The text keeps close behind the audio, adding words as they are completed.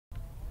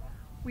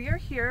We are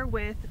here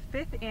with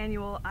 5th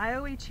annual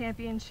IOA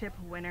Championship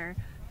winner,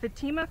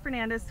 Fatima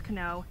Fernandez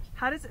Cano.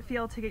 How does it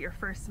feel to get your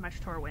first Smash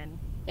Tour win?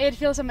 It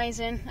feels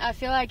amazing. I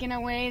feel like in a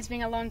way it's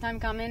been a long time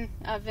coming.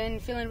 I've been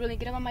feeling really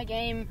good about my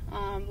game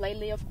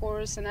lately, of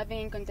course, and I've been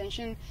in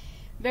contention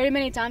very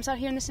many times out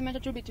here in the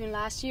Smash Tour between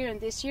last year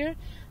and this year.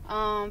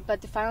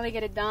 But to finally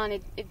get it done,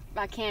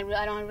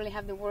 I don't really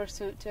have the words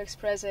to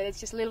express it. It's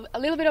just a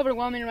little bit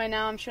overwhelming right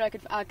now. I'm sure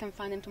I can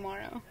find them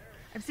tomorrow.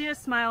 I've seen a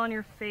smile on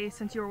your face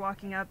since you were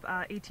walking up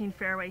 18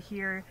 fairway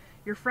here.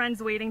 Your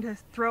friends waiting to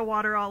throw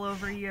water all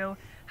over you.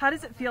 How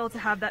does it feel to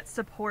have that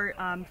support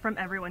from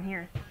everyone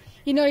here?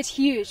 You know, it's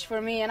huge for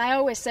me, and I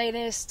always say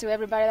this to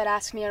everybody that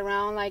asks me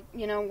around, like,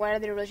 you know, what are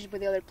the relationships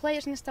with the other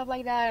players and stuff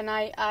like that,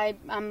 and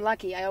I'm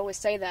lucky. I always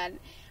say that.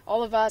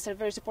 All of us are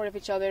very supportive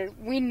of each other.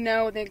 We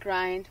know the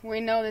grind.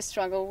 We know the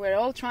struggle. We're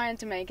all trying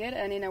to make it,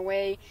 and in a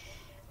way,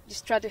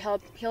 just try to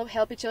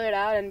help each other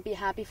out and be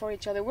happy for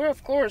each other. We're,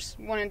 of course,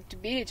 wanting to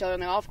beat each other on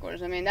the golf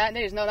course. I mean,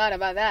 there's no doubt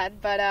about that.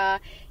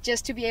 But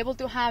just to be able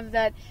to have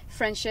that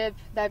friendship,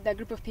 that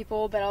group of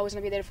people that are always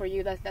going to be there for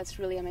you, that's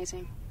really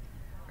amazing.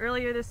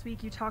 Earlier this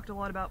week, you talked a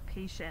lot about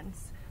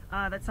patience.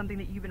 That's something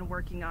that you've been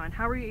working on.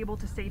 How were you able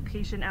to stay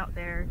patient out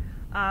there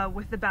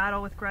with the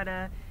battle with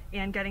Greta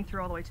and getting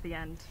through all the way to the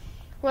end?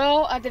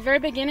 Well, at the very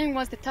beginning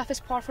was the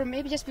toughest part for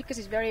me, just because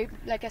it's very,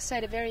 like I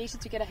said, it's very easy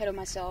to get ahead of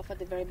myself at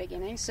the very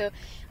beginning. So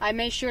I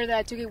made sure that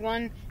I took it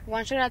one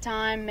shot at a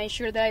time, made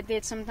sure that I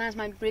did sometimes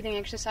my breathing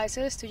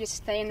exercises to just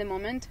stay in the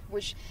moment,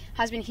 which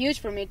has been huge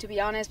for me, to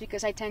be honest,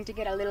 because I tend to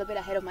get a little bit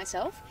ahead of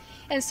myself.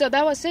 And so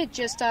that was it,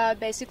 just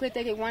basically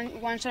take it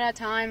one shot at a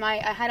time. I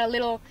had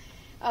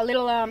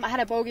I had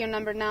a bogey on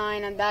number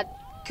 9, and that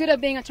could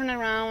have been a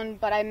turnaround,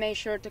 but I made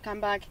sure to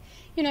come back,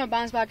 you know,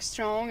 bounce back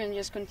strong and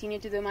just continue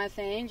to do my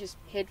thing, just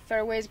hit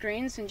fairways,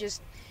 greens, and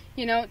just,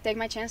 you know, take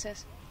my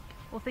chances.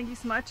 Well, thank you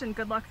so much, and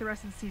good luck the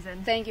rest of the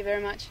season. Thank you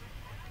very much.